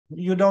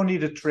you don't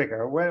need a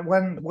trigger.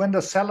 When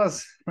the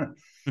sellers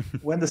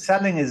when the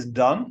selling is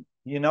done,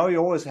 you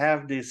always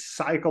have this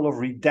cycle of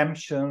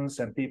redemptions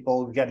and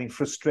people getting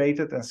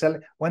frustrated and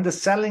selling. When the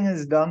selling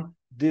is done,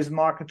 this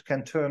market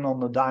can turn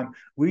on a dime.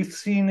 We've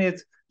seen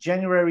it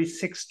January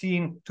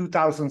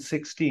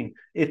 2016.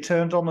 It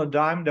turned on a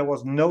dime. There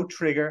was no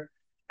trigger,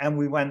 and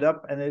we went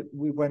up, and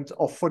we went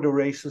off for the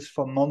races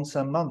for months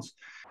and months.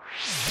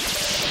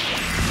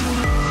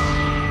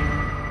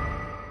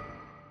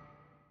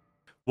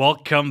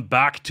 Welcome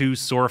back to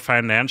Soar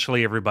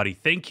Financially, everybody.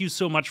 Thank you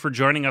so much for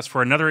joining us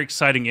for another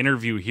exciting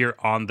interview here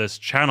on this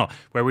channel,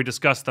 where we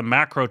discuss the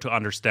macro to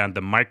understand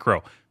the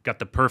micro. Got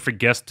the perfect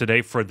guest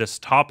today for this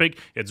topic.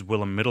 It's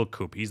Willem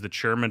Middelkoop. He's the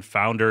chairman,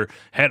 founder,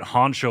 head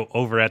honcho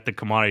over at the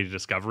Commodity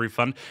Discovery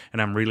Fund,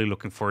 and I'm really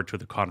looking forward to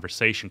the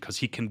conversation because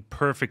he can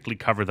perfectly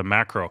cover the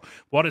macro.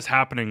 What is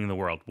happening in the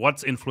world?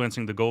 What's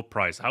influencing the gold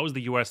price? How is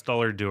the US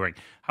dollar doing?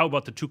 How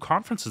about the two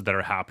conferences that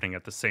are happening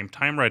at the same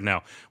time right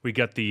now? We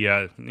got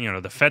the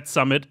the Fed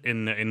summit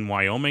in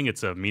Wyoming.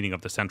 It's a meeting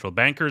of the central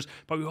bankers,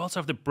 but we also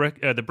have the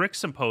BRICS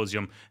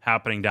symposium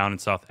happening down in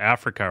South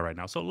Africa right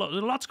now. So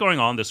lots going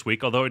on this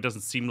week, although it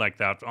doesn't seem like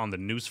that on the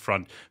news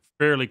front.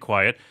 Fairly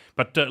quiet,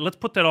 but let's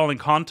put that all in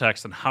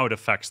context and how it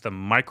affects the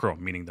micro,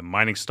 meaning the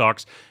mining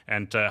stocks,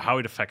 and how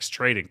it affects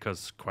trading,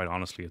 because quite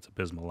honestly, it's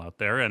abysmal out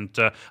there. And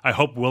I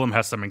hope Willem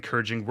has some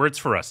encouraging words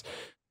for us.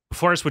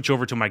 Before I switch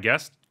over to my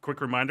guest,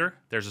 quick reminder,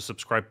 there's a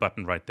subscribe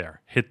button right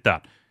there. Hit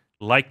that.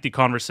 Like the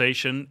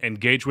conversation,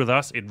 engage with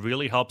us. It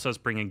really helps us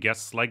bring in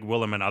guests like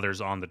Willem and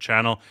others on the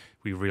channel.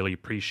 We really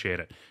appreciate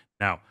it.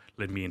 Now,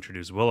 let me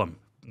introduce Willem.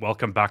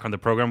 Welcome back on the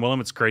program, Willem.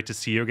 It's great to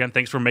see you again.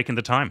 Thanks for making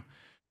the time.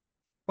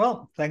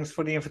 Well, thanks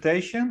for the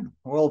invitation.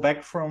 We're all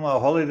back from our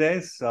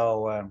holidays,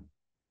 so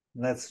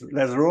let's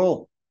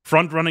roll.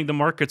 Front running the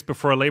markets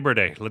before Labor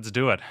Day. Let's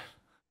do it.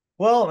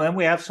 Well, and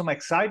we have some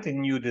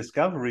exciting new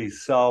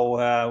discoveries. So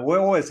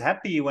we're always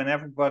happy when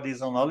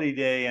everybody's on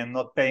holiday and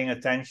not paying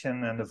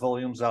attention and the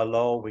volumes are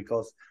low,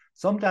 because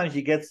sometimes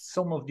you get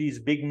some of these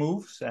big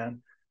moves, and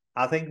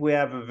I think we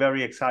have a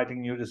very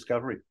exciting new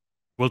discovery.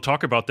 We'll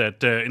talk about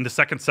that in the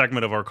second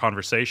segment of our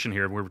conversation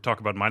here. We'll talk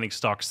about mining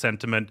stock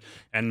sentiment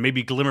and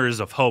maybe glimmers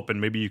of hope, and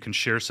maybe you can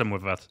share some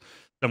with us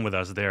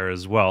there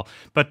as well.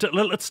 But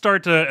let's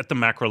start at the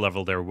macro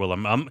level there,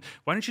 Willem.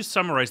 Why don't you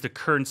summarize the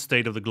current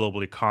state of the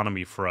global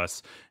economy for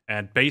us?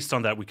 And based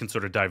on that, we can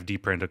sort of dive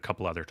deeper into a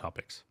couple other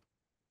topics.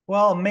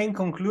 Well, main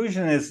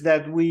conclusion is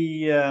that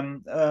we've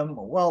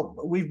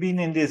been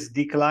in this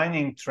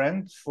declining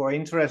trend for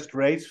interest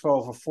rates for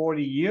over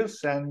 40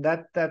 years, and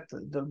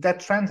that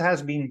trend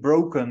has been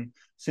broken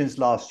since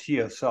last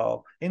year.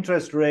 So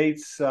interest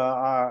rates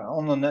are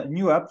on a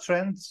new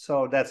uptrend,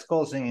 so that's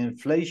causing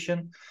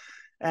inflation.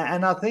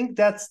 And I think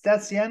that's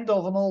the end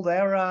of an old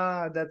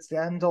era. That's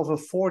the end of a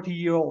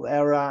 40-year-old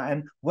era.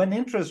 And when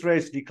interest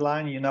rates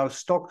decline,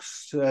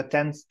 stocks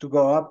tend to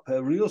go up,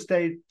 real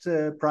estate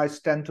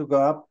prices tend to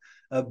go up,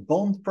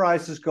 bond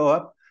prices go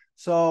up.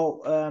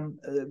 So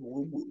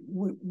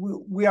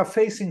we are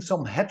facing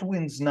some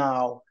headwinds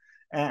now,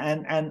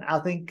 and I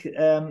think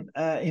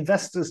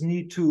investors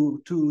need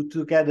to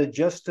get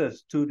adjusted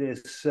to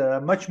this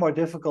much more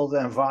difficult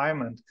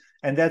environment.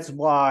 And that's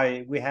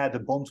why we had a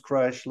bond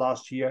crash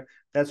last year.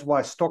 That's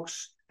why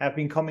stocks have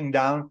been coming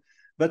down.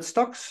 But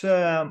stocks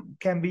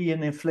can be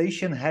an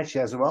inflation hedge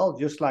as well,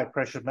 just like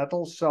precious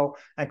metals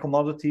and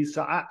commodities.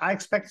 So I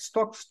expect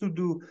stocks to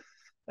do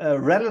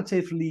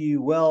relatively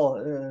well,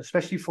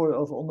 especially for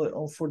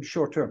the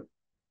short term.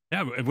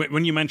 Yeah,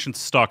 when you mention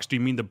stocks, do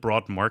you mean the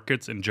broad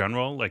markets in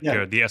general, like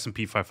the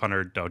S&P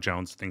 500, Dow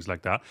Jones, things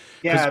like that?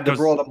 Yeah, the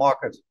broader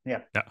market. Yeah,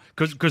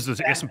 because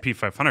the S&P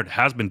 500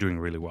 has been doing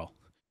really well.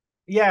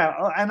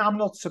 Yeah, and I'm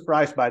not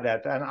surprised by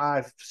that. And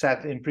I've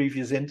said in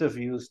previous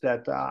interviews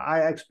that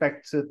I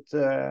expected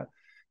a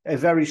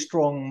very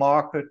strong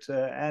market.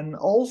 And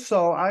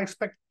also, I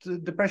expect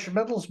the precious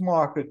metals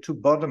market to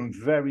bottom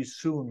very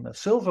soon.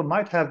 Silver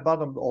might have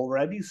bottomed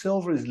already.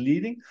 Silver is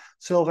leading.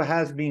 Silver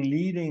has been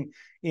leading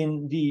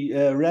in the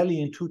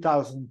rally in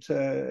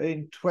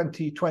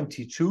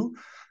 2022.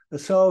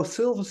 So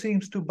silver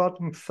seems to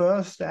bottom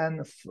first,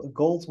 and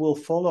gold will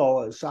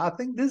follow. So I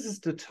think this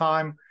is the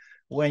time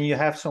when you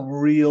have some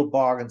real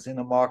bargains in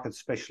the market,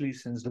 especially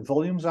since the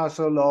volumes are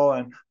so low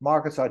and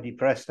markets are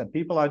depressed and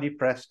people are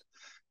depressed.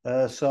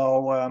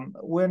 So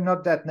we're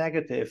not that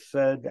negative.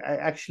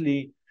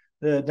 Actually,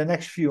 the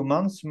next few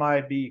months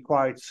might be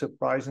quite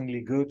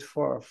surprisingly good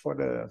for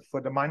the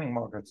mining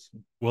markets.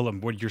 Willem,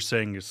 what you're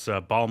saying is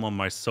balm on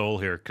my soul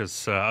here,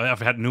 because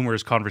I've had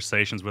numerous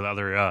conversations with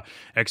other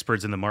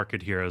experts in the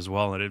market here as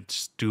well, and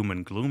it's doom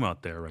and gloom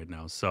out there right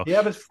now. So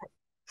yeah, but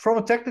from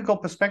a technical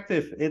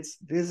perspective, this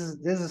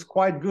is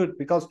quite good,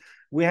 because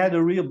we had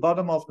a real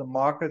bottom of the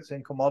markets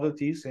in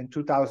commodities in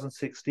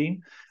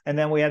 2016, and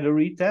then we had a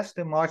retest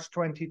in March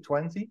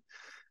 2020.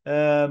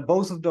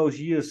 Both of those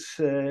years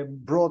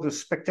brought us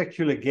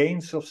spectacular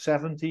gains of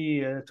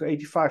 70 to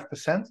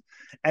 85%.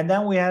 And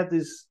then we had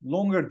this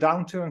longer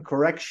downturn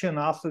correction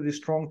after the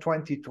strong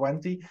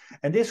 2020.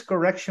 And this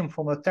correction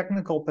from a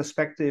technical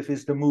perspective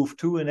is the move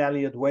two in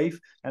Elliott wave.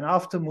 And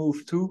after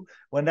move two,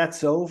 when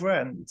that's over,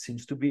 and it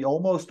seems to be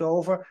almost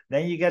over,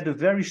 then you get a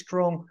very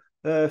strong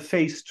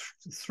phase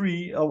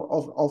three of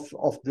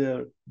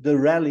the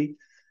rally.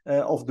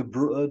 Of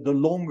the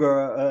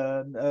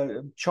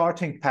longer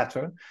charting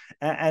pattern,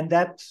 and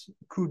that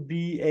could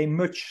be a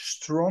much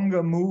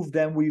stronger move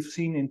than we've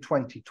seen in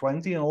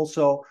 2020, and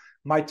also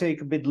might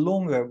take a bit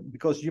longer,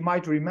 because you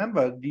might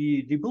remember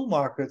the bull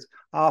market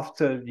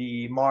after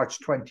the March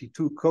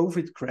 22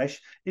 COVID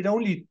crash, it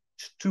only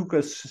took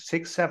us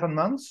 6-7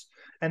 months,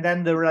 and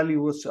then the rally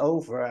was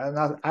over.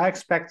 And I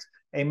expect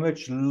a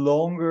much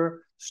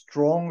longer,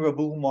 stronger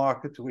bull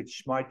market,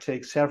 which might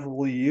take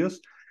several years.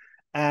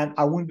 And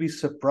I wouldn't be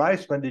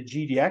surprised when the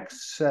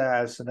GDX,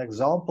 as an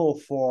example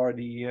for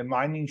the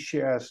mining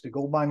shares, the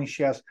gold mining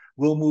shares,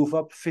 will move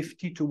up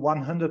 50 to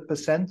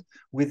 100%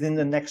 within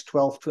the next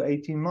 12 to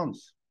 18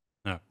 months.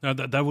 Yeah,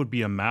 that would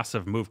be a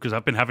massive move, because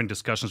I've been having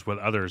discussions with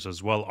others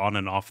as well, on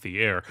and off the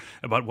air,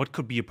 about what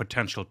could be a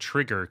potential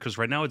trigger. Because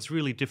right now it's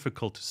really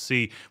difficult to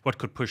see what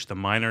could push the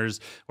miners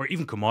or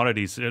even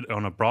commodities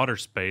on a broader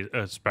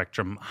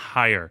spectrum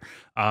higher.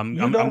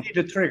 You don't need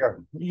a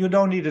trigger. You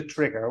don't need a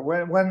trigger.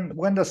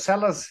 When the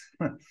sellers,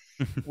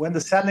 when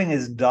the selling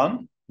is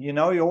done, you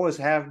know, you always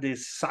have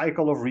this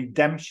cycle of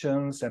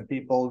redemptions and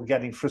people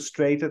getting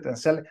frustrated and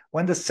selling.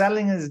 When the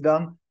selling is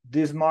done,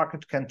 this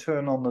market can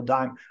turn on a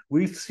dime.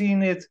 We've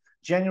seen it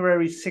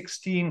January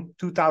 16,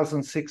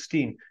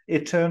 2016.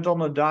 It turned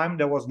on a dime.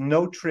 There was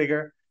no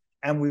trigger,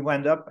 and we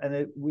went up,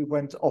 and we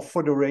went off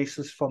for the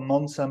races for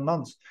months and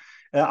months.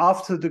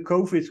 After the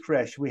COVID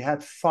crash, we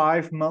had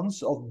 5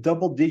 months of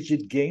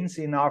double-digit gains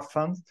in our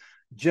fund,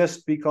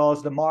 just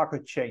because the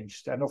market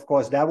changed. And of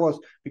course, that was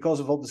because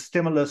of all the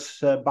stimulus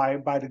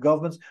by the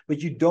governments.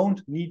 But you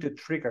don't need a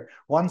trigger.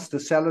 Once the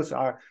sellers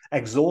are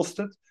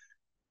exhausted,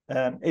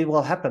 it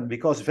will happen,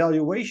 because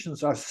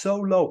valuations are so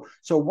low.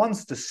 So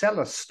once the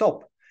sellers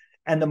stop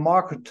and the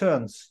market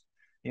turns,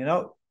 you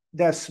know,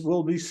 there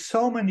will be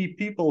so many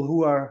people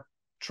who are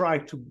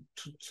trying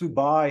to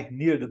buy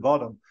near the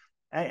bottom.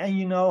 And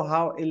you know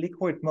how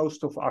illiquid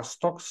most of our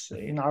stocks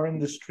in our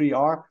industry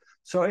are.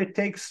 So it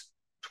takes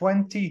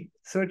 20,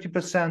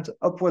 30%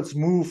 upwards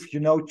move, you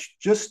know,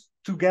 just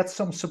to get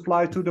some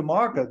supply to the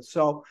market.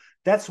 So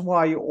that's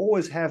why you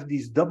always have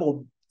these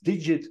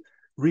double-digit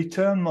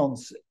return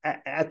months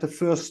at the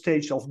first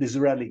stage of this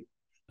rally.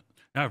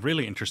 Yeah,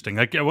 really interesting.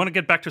 Like, I want to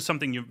get back to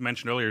something you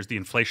mentioned earlier, is the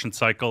inflation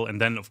cycle,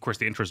 and then, of course,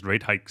 the interest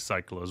rate hike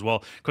cycle as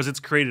well, because it's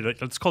created,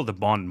 it's called the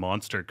bond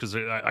monster, because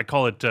I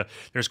call it,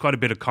 there's quite a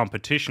bit of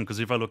competition, because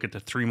if I look at the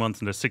 3-month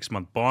and the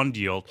 6-month bond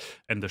yield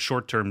and the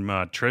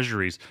short-term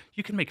treasuries,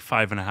 you can make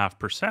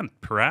 5.5%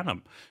 per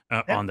annum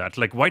on that.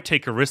 Like, why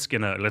take a risk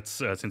in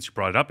since you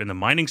brought it up, in the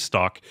mining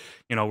stock,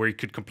 you know, where you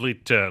could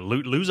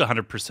lose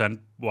 100%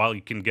 while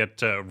you can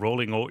get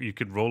you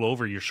could roll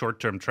over your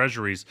short-term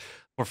treasuries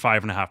for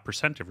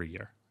 5.5% every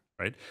year,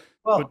 right?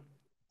 Well,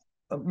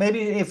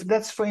 maybe if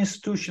that's for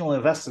institutional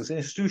investors.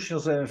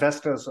 Institutional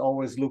investors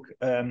always look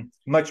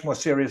much more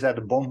serious at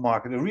the bond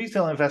market. The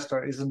retail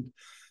investor isn't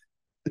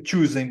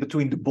choosing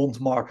between the bond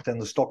market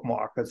and the stock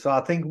market. So I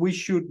think we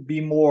should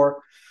be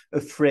more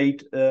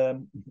afraid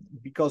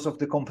because of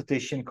the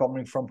competition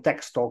coming from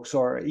tech stocks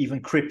or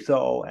even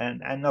crypto,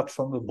 and not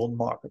from the bond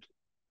market.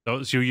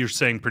 So you're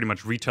saying pretty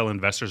much retail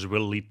investors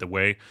will lead the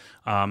way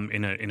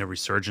in a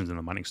resurgence in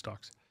the mining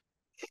stocks?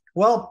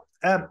 Well,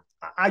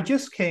 I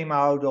just came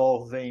out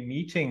of a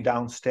meeting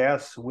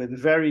downstairs with a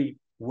very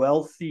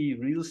wealthy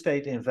real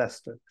estate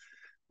investor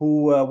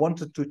who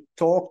wanted to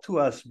talk to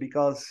us,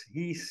 because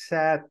he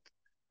said,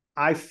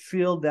 I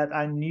feel that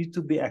I need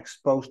to be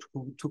exposed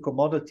to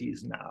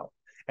commodities now.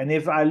 And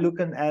if I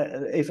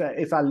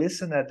if I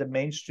listen at the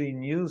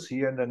mainstream news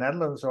here in the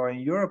Netherlands or in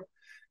Europe,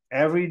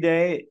 every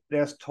day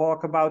there's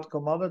talk about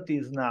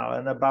commodities now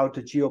and about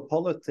the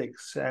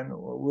geopolitics, and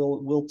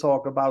we'll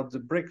talk about the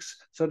BRICS.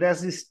 So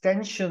there's this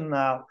tension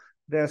now.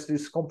 There's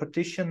this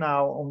competition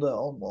now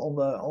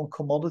on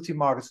commodity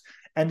markets,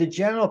 and the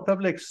general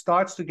public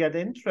starts to get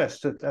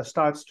interested and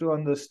starts to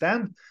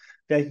understand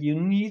that you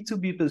need to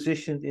be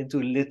positioned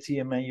into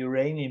lithium and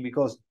uranium,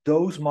 because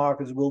those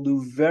markets will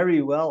do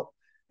very well,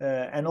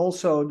 and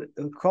also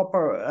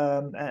copper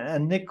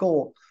and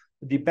nickel.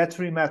 The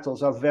battery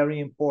metals are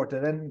very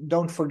important. And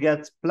don't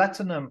forget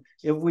platinum.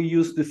 If we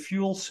use the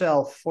fuel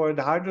cell for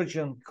the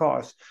hydrogen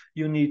cars,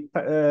 you need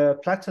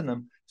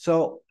platinum.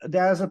 So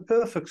there's a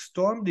perfect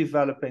storm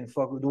developing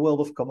for the world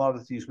of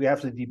commodities. We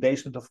have the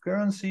debasement of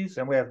currencies,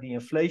 and we have the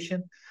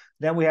inflation.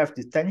 Then we have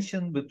the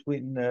tension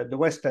between the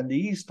West and the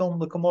East on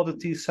the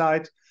commodity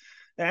side.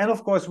 And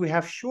of course, we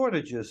have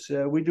shortages.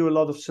 We do a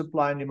lot of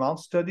supply and demand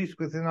studies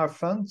within our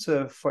fund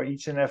for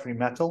each and every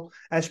metal.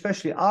 And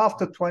especially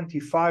after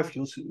 25,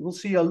 you'll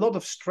see a lot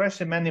of stress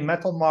in many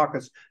metal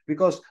markets,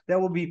 because there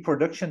will be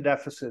production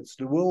deficits.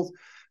 The world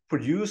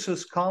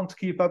producers can't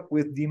keep up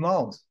with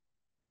demand.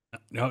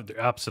 No,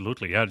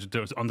 absolutely. Yeah,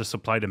 on the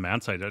supply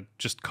demand side,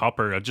 just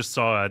copper. I just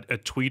saw a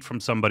tweet from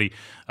somebody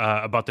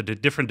about the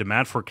different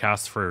demand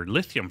forecasts for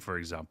lithium, for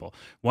example.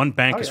 One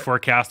bank is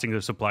forecasting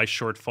a supply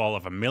shortfall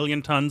of 1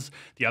 million tons.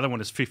 The other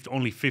one is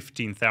only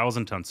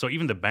 15,000 tons. So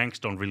even the banks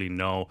don't really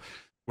know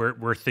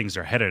where things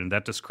are headed. And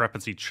that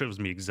discrepancy shows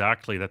me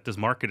exactly that this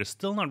market is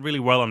still not really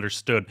well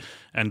understood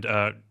and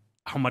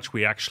how much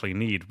we actually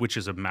need, which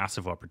is a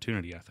massive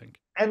opportunity, I think.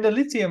 And the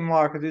lithium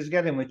market is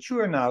getting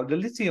mature now. The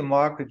lithium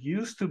market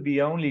used to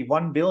be only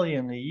 1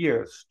 billion a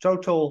year.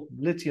 Total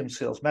lithium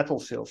sales, metal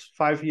sales,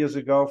 5 years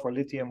ago for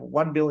lithium,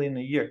 1 billion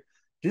a year.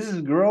 This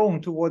is growing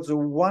towards a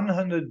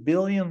 100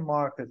 billion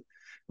market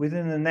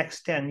within the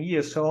next 10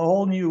 years. So a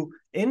whole new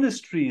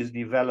industry is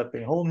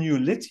developing, a whole new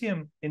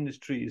lithium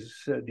industry is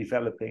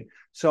developing.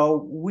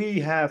 So we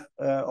have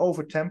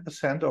over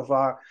 10% of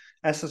our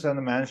assets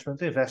under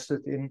management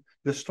invested in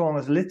the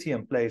strongest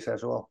lithium plays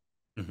as well.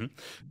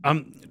 Mm-hmm.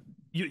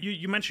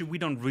 You mentioned we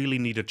don't really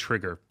need a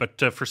trigger,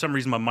 but for some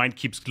reason my mind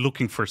keeps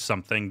looking for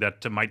something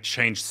that might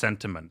change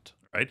sentiment,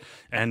 right?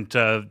 And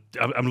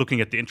I'm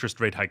looking at the interest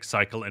rate hike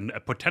cycle and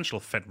a potential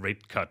Fed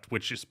rate cut,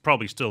 which is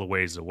probably still a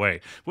ways away.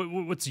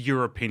 What's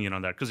your opinion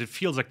on that? Because it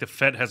feels like the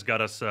Fed has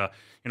got us,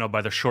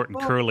 by the short and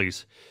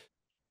curlies.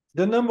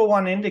 The number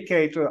one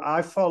indicator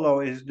I follow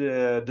is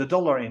the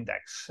dollar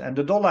index. And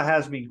the dollar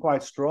has been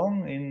quite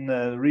strong in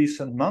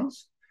recent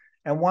months.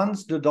 And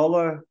once the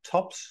dollar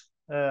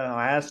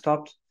has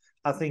topped,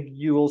 I think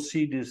you will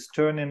see this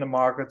turn in the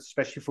market,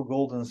 especially for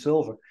gold and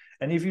silver.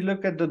 And if you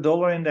look at the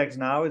dollar index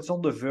now, it's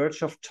on the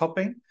verge of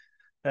topping.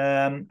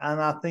 And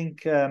I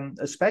think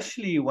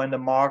especially when the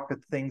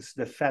market thinks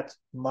the Fed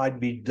might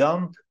be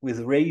done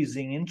with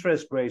raising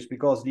interest rates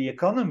because the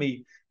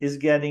economy is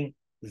getting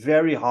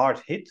very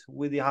hard hit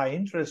with the high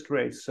interest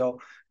rates. So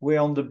we're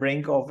on the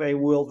brink of a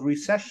world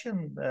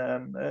recession.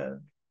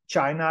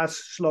 China is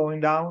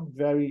slowing down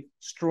very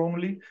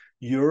strongly.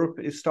 Europe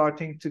is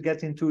starting to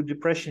get into a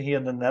depression. Here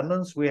in the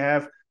Netherlands. We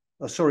have,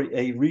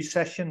 a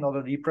recession, not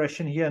a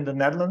depression. Here in the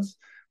Netherlands,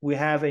 we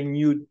have a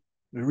new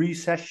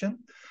recession.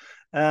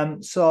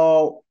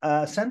 So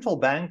central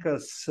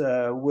bankers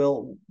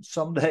will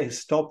someday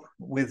stop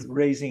with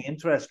raising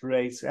interest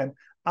rates. And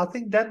I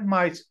think that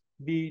might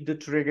be the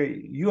trigger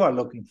you are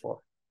looking for.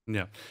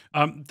 Yeah.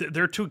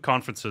 There are two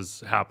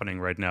conferences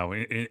happening right now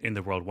in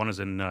the world. One is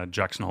in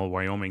Jackson Hole,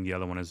 Wyoming. The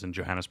other one is in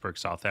Johannesburg,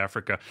 South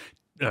Africa.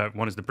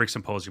 One is the BRICS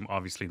Symposium,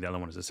 obviously. The other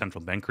one is the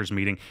Central Bankers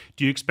Meeting.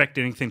 Do you expect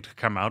anything to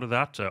come out of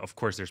that? Of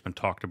course, there's been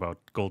talked about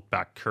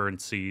gold-backed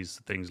currencies,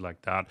 things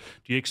like that.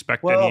 Do you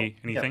expect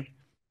anything? Yeah.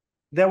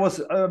 There was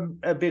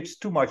a bit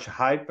too much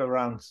hype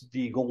around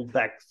the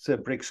gold-backed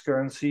BRICS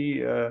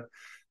currency.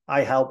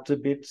 I helped a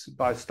bit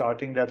by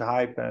starting that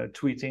hype,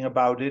 tweeting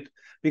about it,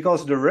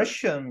 because the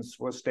Russians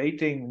were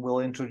stating we'll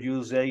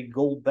introduce a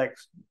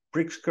gold-backed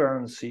BRICS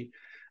currency.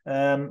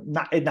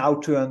 It now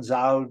turns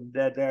out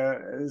that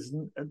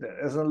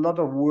there's a lot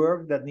of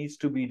work that needs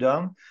to be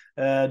done.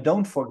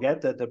 Don't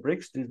forget that the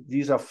BRICS,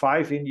 these are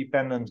 5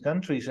 independent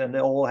countries and they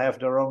all have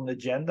their own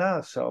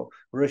agenda. So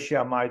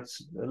Russia might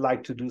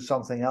like to do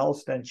something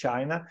else than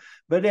China,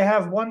 but they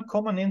have one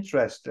common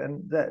interest,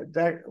 and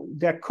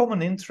their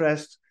common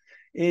interest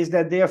is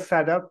that they're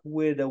fed up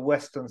with the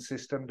Western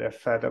system. They're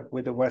fed up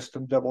with the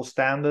Western double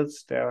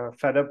standards. They're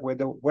fed up with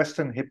the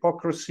Western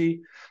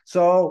hypocrisy.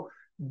 So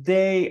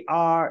they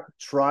are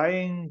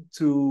trying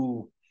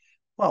to,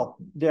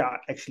 they are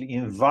actually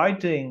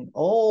inviting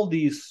all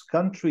these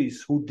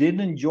countries who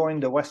didn't join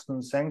the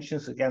Western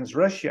sanctions against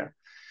Russia.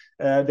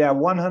 There are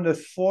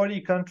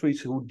 140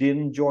 countries who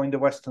didn't join the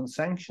Western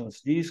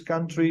sanctions. These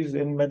countries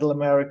in Middle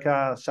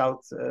America,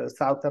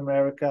 South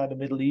America, the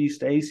Middle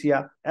East,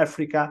 Asia,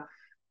 Africa,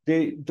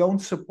 they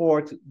don't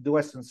support the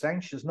Western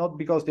sanctions, not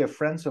because they're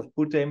friends of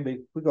Putin, but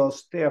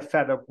because they are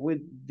fed up with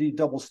the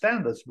double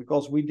standards,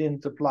 because we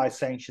didn't apply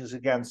sanctions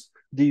against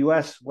the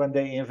US when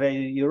they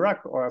invaded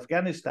Iraq or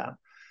Afghanistan.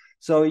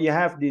 So you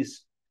have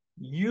this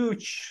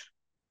huge,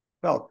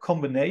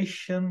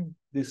 combination,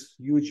 this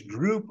huge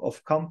group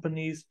of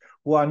companies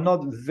who are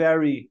not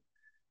very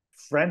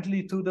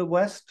friendly to the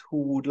West,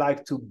 who would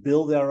like to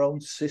build their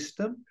own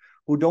system,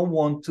 who don't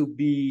want to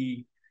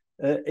be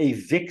a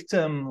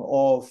victim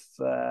of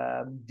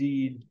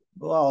the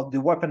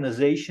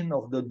weaponization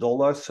of the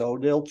dollar. So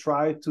they'll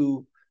try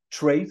to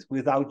trade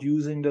without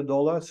using the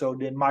dollar. So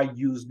they might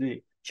use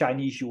the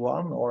Chinese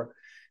yuan, or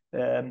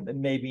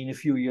maybe in a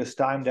few years'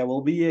 time there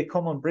will be a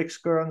common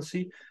BRICS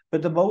currency.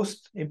 But the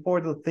most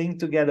important thing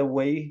to get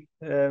away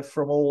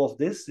from all of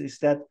this is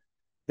that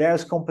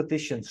there's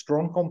competition,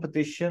 strong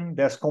competition.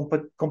 There's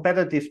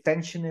competitive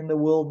tension in the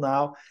world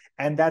now.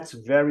 And that's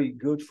very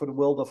good for the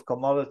world of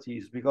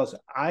commodities, because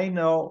I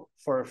know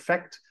for a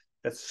fact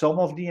that some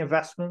of the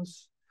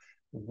investments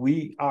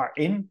we are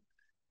in,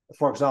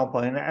 for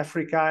example, in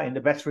Africa, in the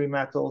battery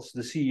metals,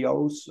 the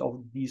CEOs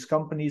of these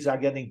companies are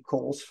getting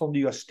calls from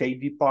the US State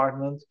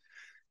Department.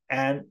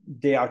 And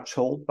they are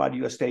told by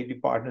the US State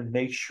Department,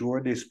 make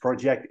sure this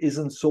project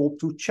isn't sold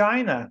to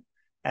China,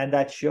 And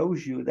that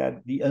shows you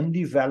that the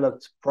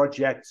undeveloped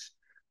projects,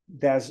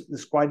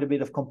 there's quite a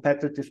bit of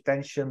competitive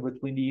tension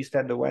between the East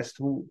and the West,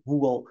 who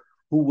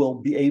will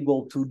be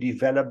able to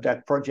develop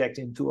that project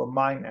into a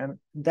mine, and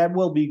that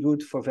will be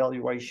good for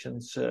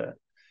valuations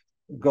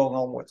going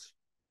onwards.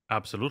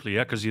 Absolutely,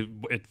 yeah, because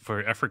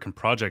for African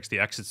projects, the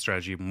exit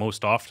strategy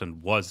most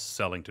often was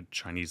selling to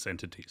Chinese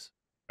entities,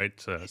 right?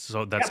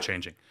 So that's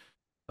changing.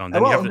 And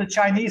then well,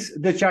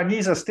 the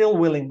Chinese are still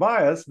willing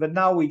buyers, but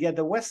now we get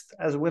the West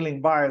as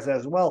willing buyers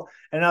as well.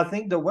 And I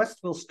think the West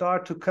will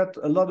start to cut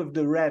a lot of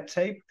the red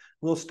tape,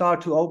 will start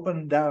to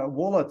open their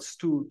wallets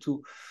to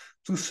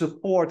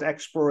support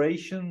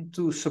exploration,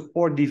 to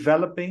support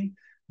developing,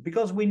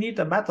 because we need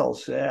the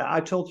metals. I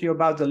told you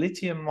about the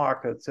lithium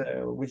market,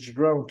 which is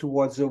growing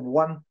towards a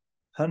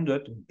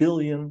 100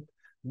 billion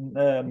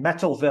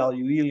metal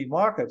value yearly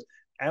market.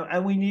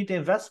 And we need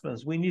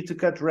investments. We need to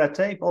cut red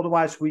tape.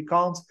 Otherwise, we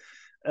can't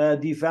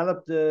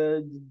develop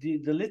the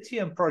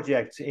lithium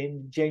projects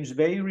in James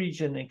Bay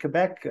region in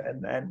Quebec.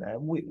 And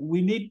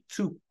we need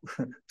to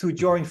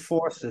join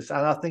forces.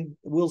 And I think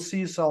we'll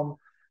see some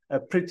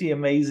pretty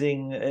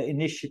amazing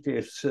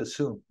initiatives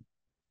soon.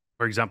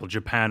 For example,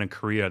 Japan and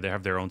Korea, they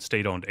have their own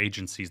state-owned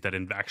agencies that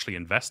actually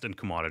invest in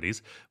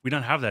commodities. We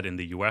don't have that in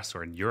the US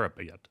or in Europe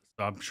yet.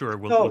 So I'm sure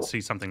we'll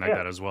see something like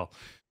that as well.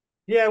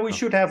 Yeah, we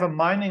should have a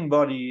mining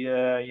body,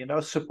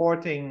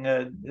 supporting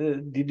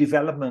the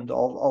development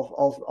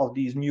of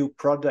these new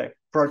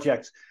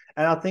projects.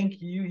 And I think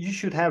you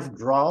should have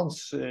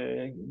grants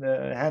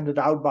handed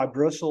out by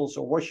Brussels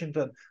or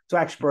Washington to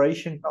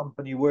exploration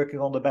company working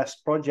on the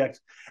best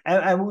projects.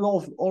 And we've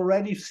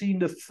already seen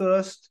the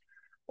first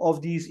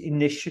of these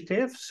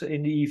initiatives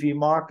in the EV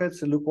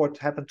markets. Look what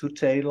happened to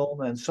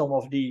Talon and some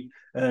of the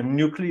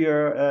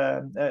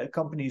nuclear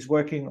companies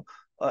working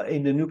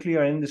in the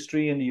nuclear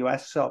industry in the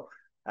US. So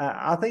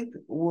I think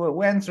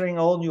we're entering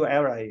a whole new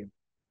era here.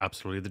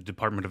 Absolutely. The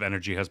Department of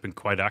Energy has been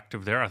quite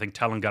active there. I think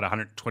Talon got a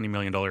 $120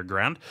 million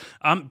grant.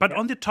 But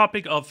on the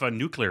topic of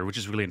nuclear, which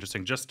is really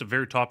interesting, just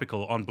very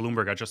topical on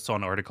Bloomberg, I just saw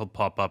an article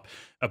pop up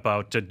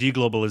about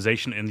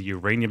deglobalization in the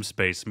uranium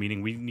space,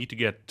 meaning we need to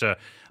get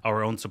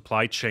our own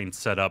supply chain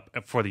set up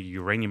for the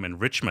uranium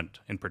enrichment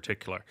in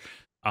particular.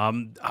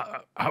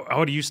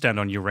 How do you stand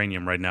on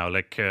uranium right now?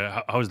 Like,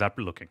 how is that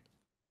looking?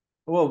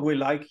 Well, we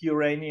like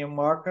uranium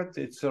market.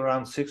 It's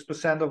around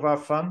 6% of our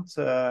fund.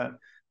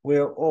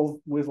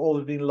 We've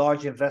always been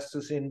large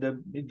investors in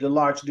the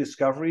large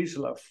discoveries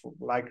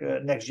like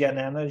next gen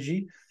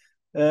energy.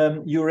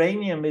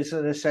 Uranium is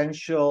an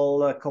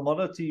essential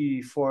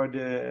commodity for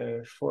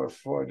the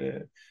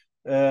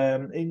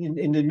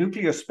in the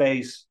nuclear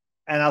space,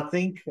 and I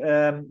think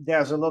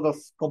there's a lot of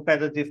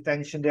competitive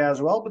tension there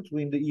as well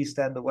between the East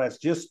and the West,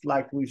 just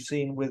like we've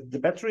seen with the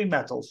battery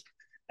metals.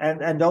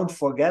 And don't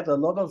forget, a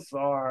lot of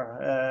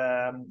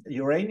our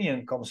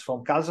uranium comes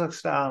from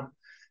Kazakhstan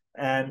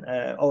and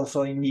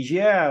also in Niger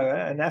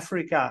and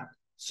Africa.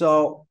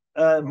 So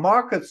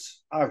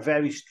markets are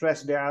very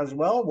stressed there as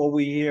well. What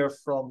we hear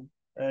from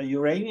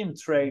uranium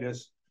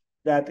traders,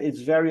 that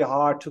it's very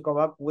hard to come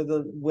up with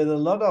a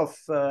lot of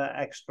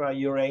extra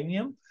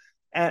uranium.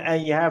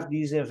 And you have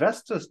these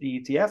investors,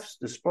 the ETFs,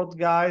 the spot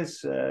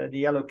guys,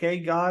 the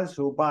LOK guys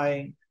who are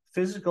buying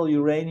physical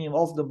uranium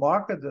off the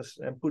market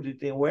and put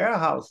it in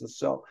warehouses.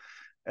 So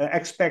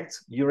expect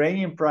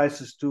uranium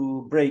prices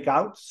to break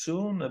out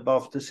soon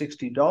above the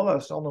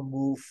 $60 on a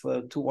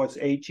move towards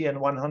 $80 and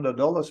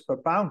 $100 per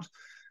pound.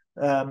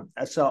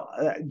 So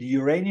the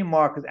uranium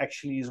market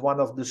actually is one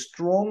of the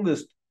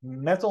strongest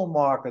metal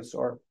markets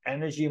or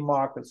energy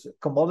markets,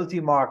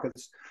 commodity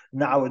markets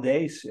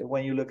nowadays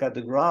when you look at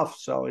the graph.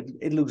 So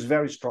it looks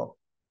very strong.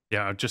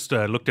 Yeah, I just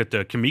looked at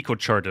the Kimiko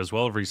chart as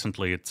well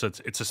recently. It's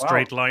a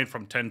straight line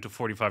from $10 to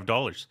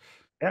 $45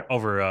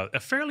 over a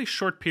fairly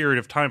short period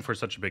of time for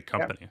such a big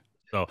company. Yeah.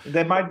 So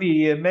there might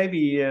be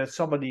maybe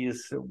somebody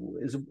is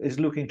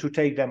looking to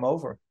take them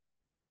over.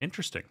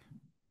 Interesting.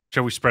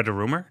 Shall we spread a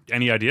rumor?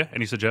 Any idea?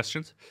 Any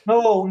suggestions?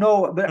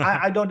 No, but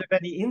I don't have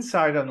any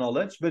insider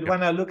knowledge. But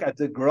when I look at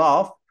the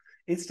graph,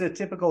 it's the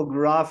typical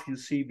graph you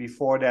see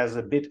before there's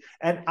a bit.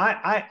 And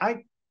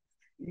I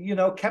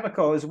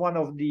Chemical is one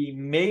of the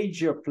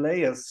major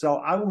players, so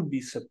I wouldn't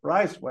be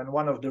surprised when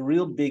one of the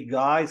real big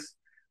guys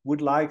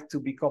would like to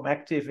become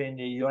active in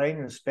the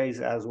uranium space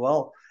as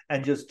well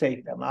and just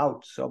take them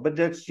out. So, but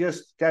that's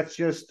just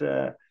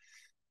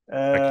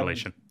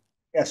speculation.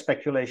 Yeah,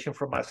 speculation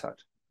from my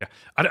side. Yeah,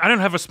 I don't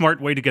have a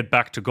smart way to get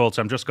back to gold,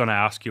 so I'm just going to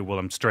ask you,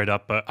 Willem, straight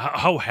up,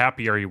 how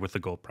happy are you with the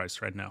gold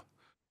price right now?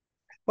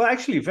 Well,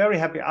 actually, very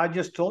happy. I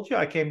just told you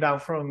I came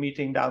down from a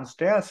meeting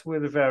downstairs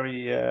with a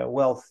very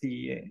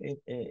wealthy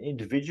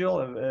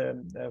individual,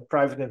 a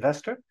private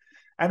investor.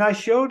 And I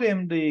showed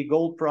him the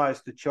gold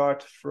price, the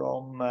chart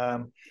from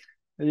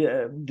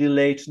the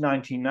late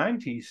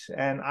 1990s.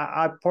 And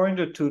I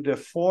pointed to the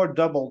four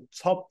double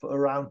top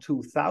around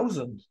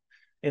 2000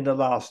 in the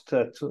last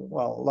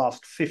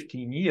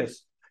 15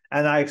 years.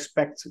 And I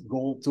expect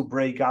gold to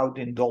break out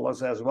in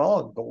dollars as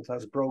well. Gold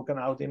has broken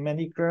out in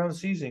many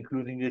currencies,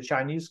 including the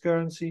Chinese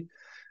currency.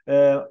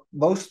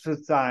 Most of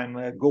the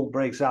time, gold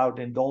breaks out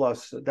in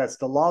dollars. That's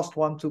the last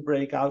one to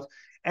break out.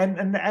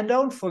 And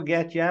don't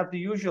forget, you have the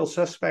usual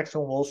suspects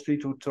on Wall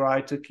Street who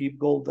try to keep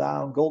gold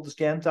down. Gold is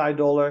the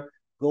anti-dollar.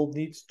 Gold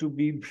needs to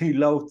be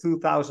below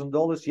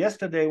 $2,000.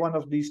 Yesterday, one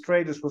of these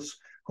traders was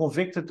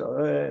convicted.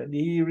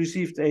 He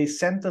received a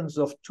sentence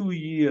of 2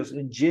 years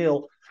in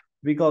jail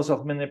because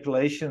of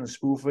manipulation and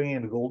spoofing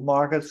in the gold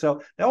market.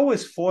 So there are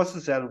always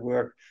forces at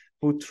work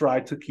who try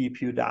to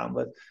keep you down.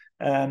 But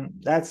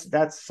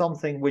that's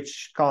something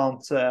which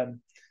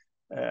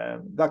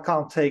that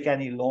can't take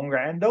any longer.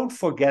 And don't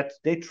forget,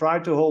 they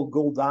tried to hold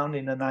gold down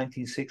in the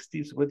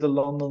 1960s with the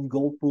London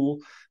gold pool.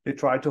 They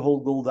tried to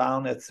hold gold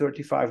down at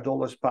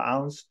 $35 per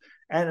ounce.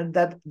 And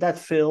that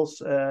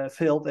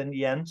failed in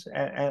the end.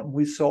 And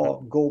we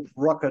saw gold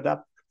rocket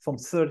up from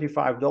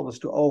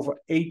 $35 to over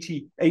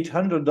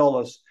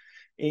 $800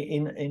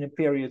 in a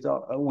period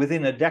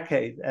within a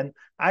decade. And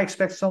I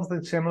expect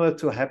something similar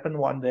to happen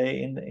one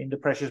day in the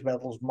precious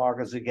metals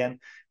markets again,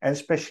 and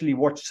especially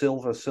watch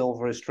silver.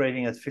 Silver is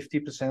trading at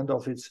 50%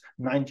 of its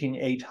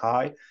 1908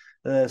 high.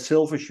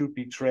 Silver should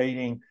be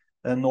trading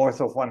north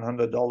of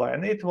 $100,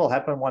 and it will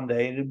happen one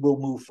day, and it will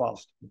move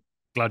fast.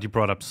 Glad you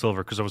brought up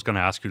silver, because I was going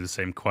to ask you the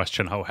same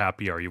question. How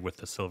happy are you with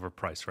the silver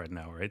price right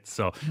now, right?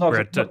 So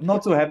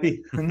not too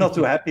happy, not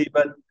too happy,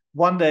 but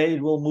one day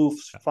it will move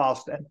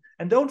fast.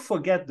 And don't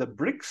forget, the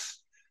BRICS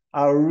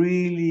are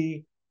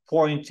really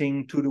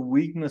pointing to the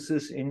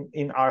weaknesses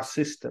in our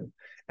system.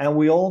 And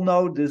we all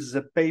know this is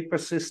a paper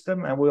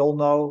system, and we all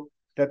know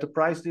that the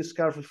price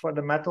discovery for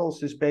the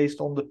metals is based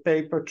on the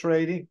paper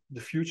trading, the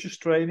futures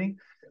trading.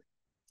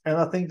 And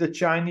I think the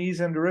Chinese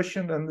and the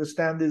Russians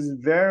understand this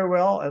very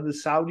well, and the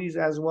Saudis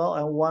as well.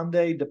 And one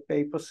day the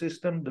paper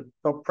system, the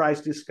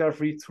price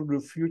discovery through the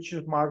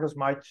futures markets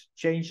might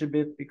change a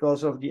bit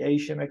because of the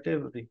Asian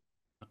activity.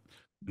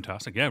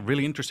 Fantastic. Yeah,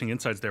 really interesting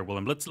insights there,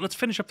 Willem. Let's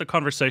finish up the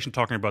conversation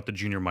talking about the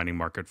junior mining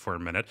market for a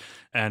minute.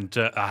 And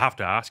I have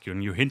to ask you,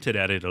 and you hinted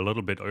at it a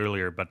little bit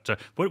earlier, but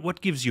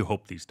what gives you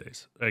hope these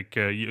days? Like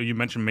you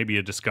mentioned maybe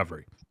a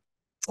discovery.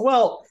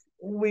 Well,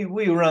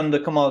 we run the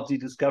Commodity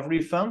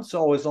Discovery Fund, so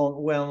always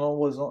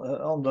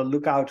on the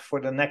lookout for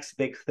the next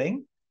big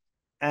thing.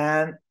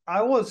 And I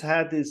always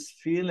had this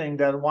feeling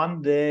that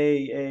one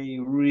day a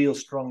real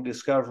strong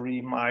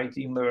discovery might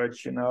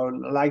emerge,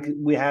 like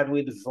we had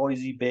with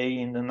Voisey Bay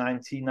in the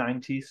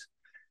 1990s.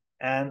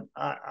 And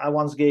I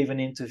once gave an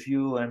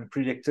interview and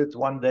predicted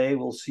one day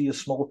we'll see a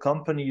small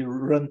company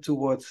run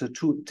towards a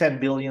 10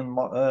 billion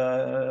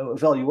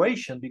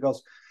valuation,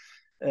 because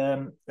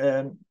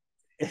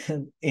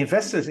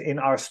investors in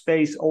our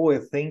space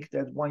always think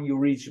that when you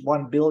reach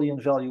 1 billion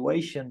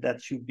valuation,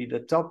 that should be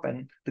the top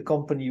and the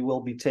company will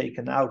be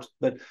taken out.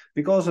 But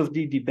because of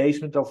the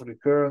debasement of the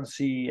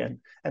currency and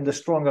the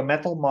stronger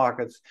metal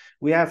markets,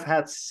 we have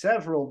had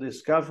several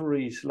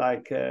discoveries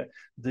like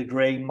the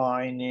gray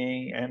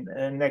mining and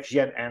next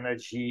gen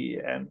energy,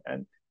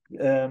 and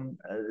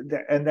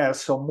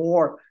there's some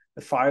more.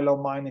 Philo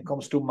mining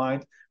comes to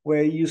mind,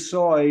 where you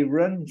saw a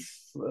run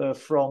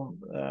from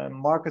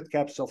market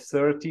caps of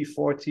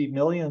 30-40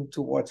 million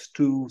towards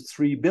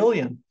 2-3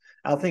 billion.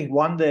 I think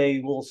one day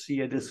we'll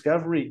see a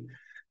discovery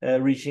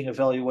reaching a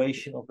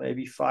valuation of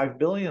maybe 5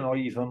 billion or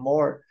even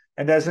more.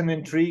 And there's an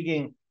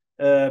intriguing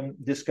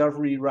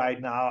discovery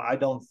right now. I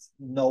don't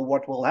know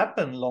what will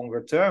happen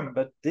longer term,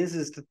 but this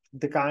is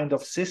the kind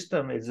of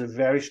system. It's a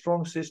very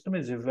strong system.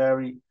 It's a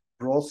very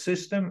broad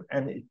system,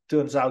 and it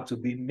turns out to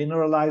be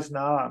mineralized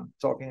now. I'm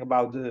talking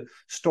about the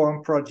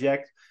Storm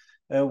project,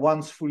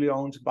 once fully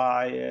owned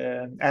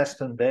by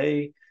Aston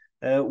Bay.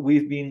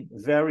 We've been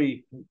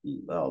very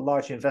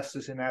large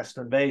investors in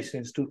Aston Bay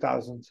since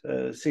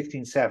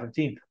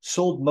 2016-17,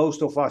 sold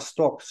most of our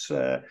stocks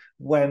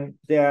when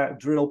their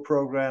drill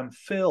program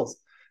failed,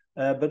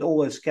 but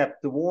always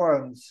kept the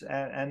warrants.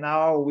 And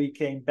now we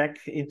came back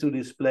into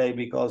this play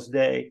because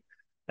they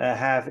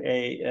have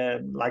a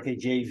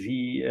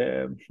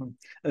JV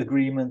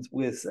agreement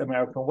with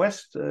American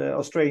West,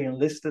 Australian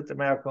listed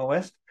American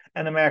West.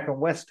 And American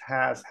West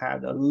has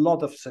had a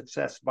lot of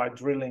success by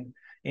drilling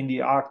in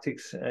the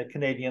Arctics,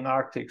 Canadian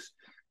Arctics,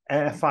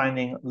 and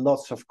finding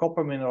lots of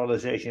copper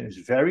mineralization. It's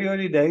very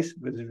early days,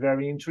 but it's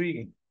very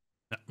intriguing.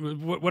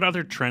 What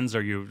other trends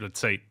are you,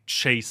 let's say,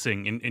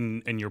 chasing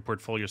in your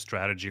portfolio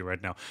strategy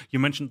right now? You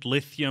mentioned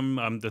lithium,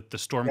 the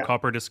Storm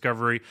copper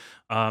discovery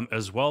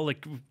as well.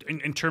 Like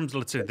in terms of,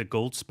 let's say, the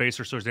gold space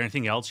or so, is there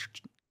anything else you're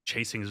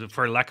chasing,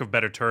 for lack of a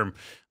better term,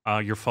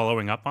 you're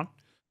following up on?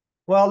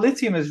 Well,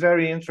 lithium is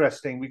very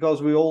interesting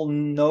because we all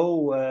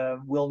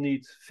know we'll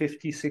need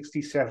 50,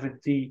 60,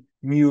 70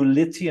 new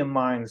lithium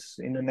mines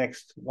in the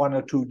next 1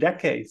 or 2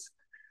 decades.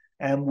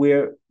 And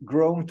we're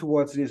growing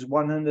towards this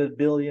 100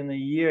 billion a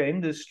year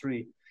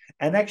industry.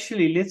 And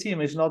actually,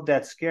 lithium is not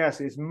that scarce.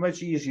 It's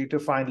much easier to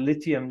find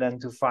lithium than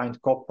to find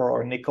copper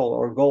or nickel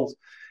or gold.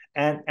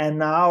 And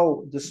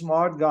now the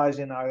smart guys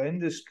in our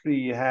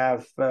industry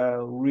have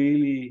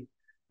really,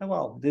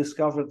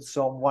 discovered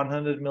some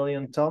 100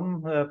 million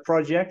ton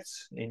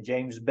projects in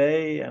James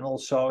Bay and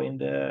also in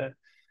the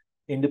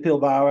in the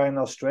Pilbara in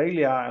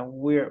Australia, and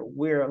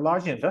we're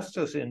large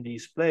investors in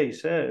these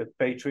plays.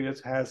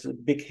 Patriot has a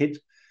big hit.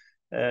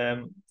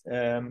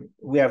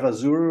 We have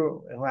Azure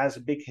who has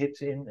a big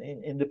hit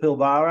in the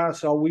Pilbara.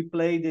 So we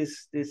play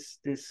these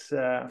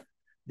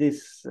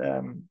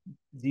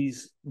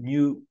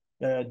new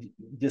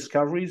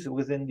discoveries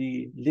within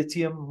the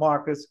lithium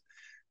market.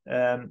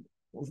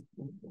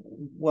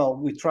 Well,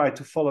 we try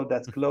to follow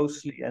that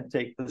closely and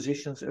take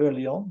positions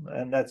early on,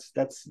 and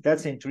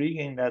that's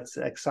intriguing. That's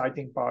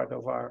exciting part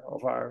of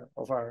our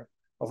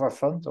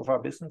fund, of our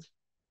business.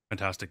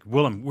 Fantastic.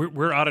 Willem,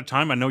 we're out of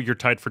time. I know you're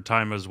tight for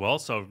time as well,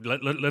 so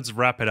let's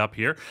wrap it up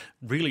here.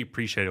 Really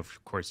appreciate,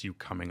 of course, you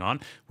coming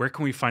on. Where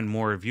can we find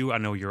more of you? I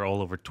know you're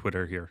all over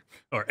Twitter here,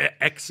 or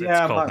X it's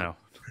called now.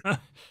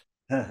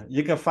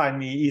 You can find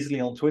me easily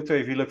on Twitter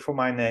if you look for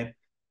my name,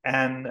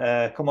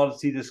 and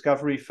Commodity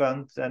Discovery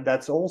Fund, and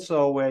that's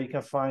also where you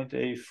can find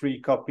a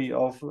free copy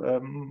of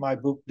my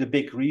book, The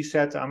Big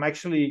Reset. I'm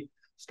actually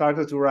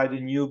started to write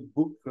a new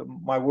book.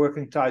 My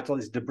working title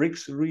is The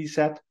BRICS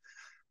Reset.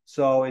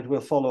 So it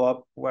will follow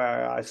up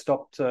where I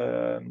stopped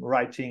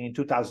writing in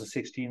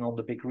 2016 on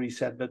The Big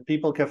Reset, but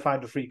people can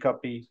find a free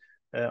copy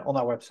on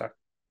our website.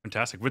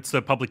 Fantastic. What's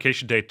the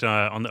publication date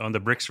on the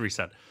BRICS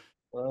Reset?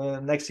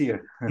 Next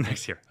year.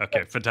 Next year.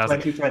 Okay,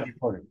 fantastic.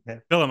 2024. Yeah.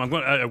 Willem, I'm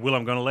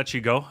going to let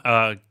you go.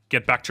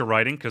 Get back to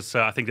writing, because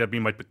I think that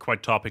might be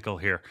quite topical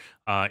here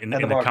in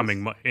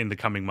the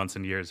coming months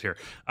and years here.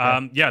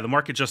 The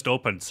market just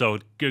opened, so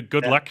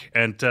good luck,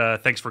 and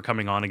thanks for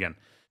coming on again.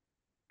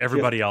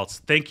 Everybody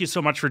else, thank you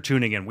so much for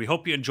tuning in. We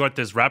hope you enjoyed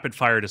this rapid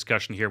fire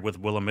discussion here with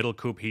Willem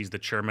Middelkoop. He's the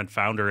chairman,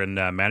 founder, and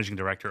managing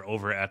director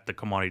over at the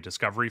Commodity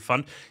Discovery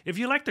Fund. If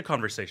you like the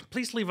conversation,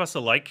 please leave us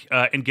a like,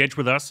 engage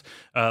with us,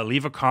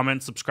 leave a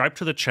comment, subscribe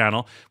to the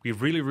channel. We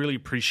really, really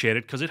appreciate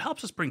it, because it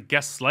helps us bring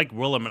guests like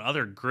Willem and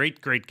other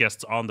great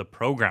guests on the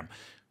program.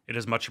 It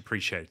is much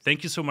appreciated.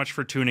 Thank you so much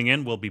for tuning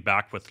in. We'll be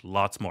back with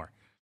lots more.